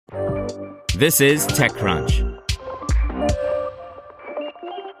This is TechCrunch.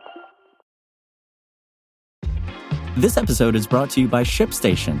 This episode is brought to you by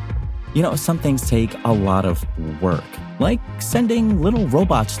ShipStation. You know, some things take a lot of work, like sending little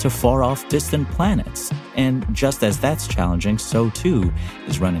robots to far-off distant planets. And just as that's challenging, so too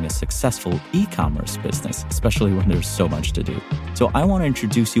is running a successful e-commerce business, especially when there's so much to do. So I want to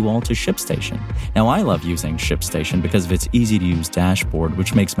introduce you all to ShipStation. Now, I love using ShipStation because of its easy-to-use dashboard,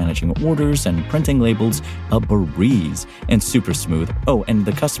 which makes managing orders and printing labels a breeze and super smooth. Oh, and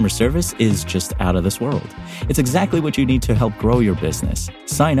the customer service is just out of this world. It's exactly what you need to help grow your business.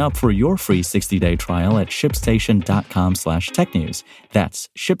 Sign up for your free 60-day trial at shipstation.com/technews. That's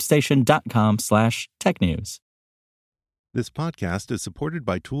shipstation.com/technews. This podcast is supported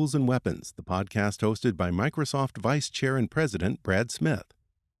by Tools and Weapons, the podcast hosted by Microsoft Vice Chair and President Brad Smith.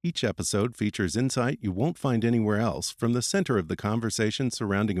 Each episode features insight you won't find anywhere else from the center of the conversation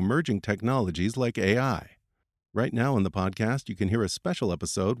surrounding emerging technologies like AI. Right now in the podcast, you can hear a special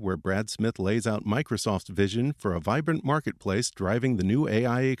episode where Brad Smith lays out Microsoft's vision for a vibrant marketplace driving the new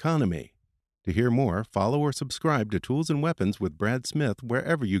AI economy. To hear more, follow or subscribe to Tools and Weapons with Brad Smith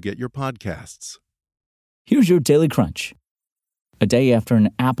wherever you get your podcasts. Here's your Daily Crunch. A day after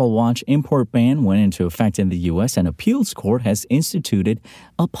an Apple Watch import ban went into effect in the U.S., an appeals court has instituted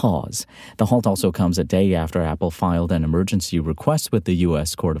a pause. The halt also comes a day after Apple filed an emergency request with the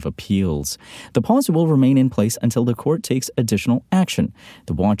U.S. Court of Appeals. The pause will remain in place until the court takes additional action.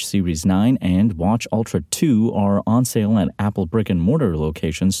 The Watch Series 9 and Watch Ultra 2 are on sale at Apple brick-and-mortar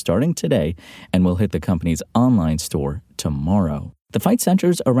locations starting today and will hit the company's online store tomorrow. The fight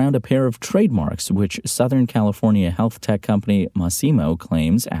centers around a pair of trademarks, which Southern California health tech company Masimo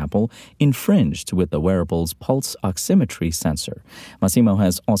claims Apple infringed with the wearable's pulse oximetry sensor. Masimo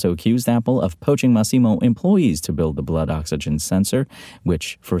has also accused Apple of poaching Masimo employees to build the blood oxygen sensor,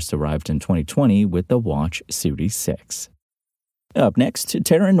 which first arrived in 2020 with the Watch Series 6. Up next,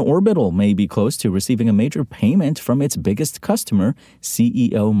 Terran Orbital may be close to receiving a major payment from its biggest customer,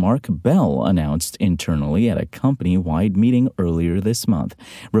 CEO Mark Bell announced internally at a company-wide meeting earlier this month.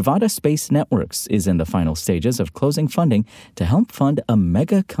 Rivada Space Networks is in the final stages of closing funding to help fund a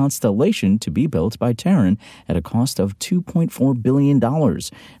mega constellation to be built by Terran at a cost of $2.4 billion,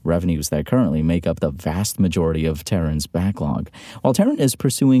 revenues that currently make up the vast majority of Terran's backlog. While Terran is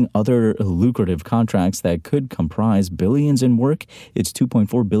pursuing other lucrative contracts that could comprise billions in work, its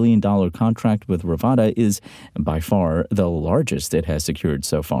 $2.4 billion contract with Rivada is by far the largest it has secured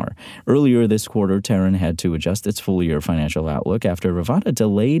so far. Earlier this quarter, Terran had to adjust its full-year financial outlook after Rivada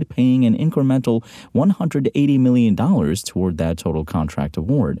delayed paying an incremental $180 million toward that total contract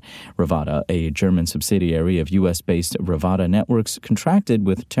award. Rivada, a German subsidiary of U.S.-based Rivada Networks, contracted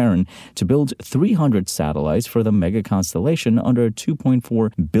with Terran to build 300 satellites for the mega constellation under a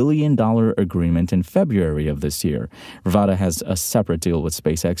 $2.4 billion agreement in February of this year. Rivada has a separate deal with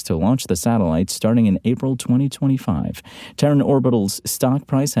SpaceX to launch the satellite starting in April 2025. Terran Orbital's stock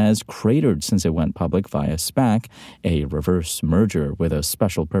price has cratered since it went public via SPAC, a reverse merger with a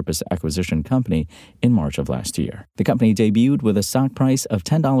special purpose acquisition company, in March of last year. The company debuted with a stock price of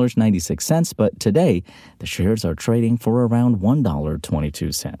 $10.96, but today the shares are trading for around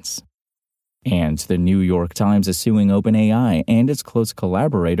 $1.22. And the New York Times is suing OpenAI and its close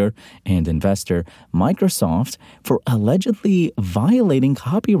collaborator and investor, Microsoft, for allegedly violating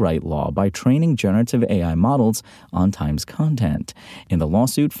copyright law by training generative AI models on Times content. In the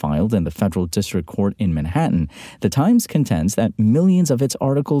lawsuit filed in the Federal District Court in Manhattan, the Times contends that millions of its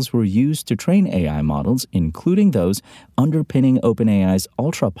articles were used to train AI models, including those underpinning OpenAI's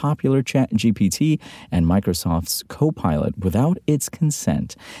ultra-popular ChatGPT and Microsoft's Copilot, without its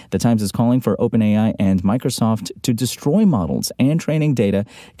consent. The Times is calling for OpenAI and Microsoft to destroy models and training data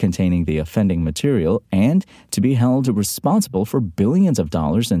containing the offending material and to be held responsible for billions of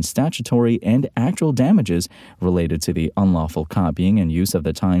dollars in statutory and actual damages related to the unlawful copying and use of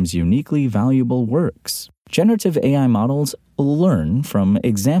the Times' uniquely valuable works. Generative AI models learn from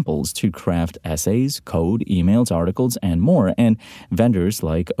examples to craft essays, code, emails, articles, and more, and vendors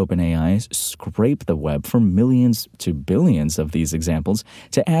like OpenAI scrape the web for millions to billions of these examples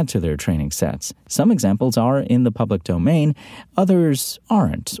to add to their training sets. Some examples are in the public domain, others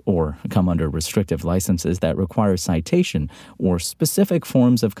aren't, or come under restrictive licenses that require citation or specific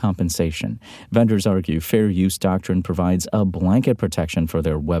forms of compensation. Vendors argue fair use doctrine provides a blanket protection for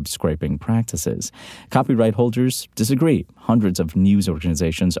their web scraping practices. Copyright holders disagree. Hundreds of news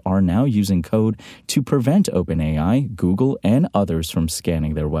organizations are now using code to prevent OpenAI, Google, and others from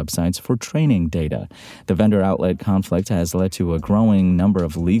scanning their websites for training data. The vendor-outlet conflict has led to a growing number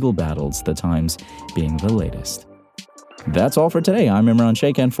of legal battles, the Times being the latest. That's all for today. I'm Imran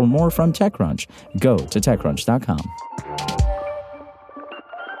Sheikh, and for more from TechCrunch, go to TechCrunch.com.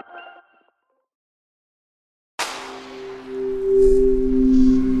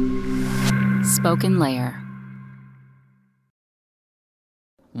 Spoken Layer.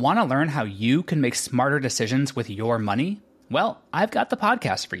 Want to learn how you can make smarter decisions with your money? Well, I've got the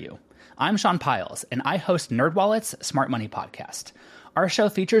podcast for you. I'm Sean Piles, and I host NerdWallet's Smart Money Podcast. Our show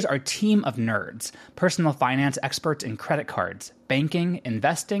features our team of nerds, personal finance experts in credit cards, banking,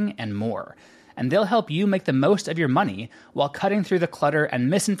 investing, and more. And they'll help you make the most of your money while cutting through the clutter and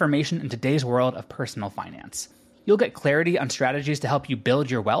misinformation in today's world of personal finance. You'll get clarity on strategies to help you build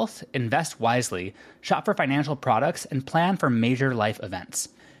your wealth, invest wisely, shop for financial products, and plan for major life events.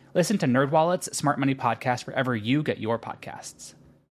 Listen to NerdWallet's Smart Money Podcast wherever you get your podcasts.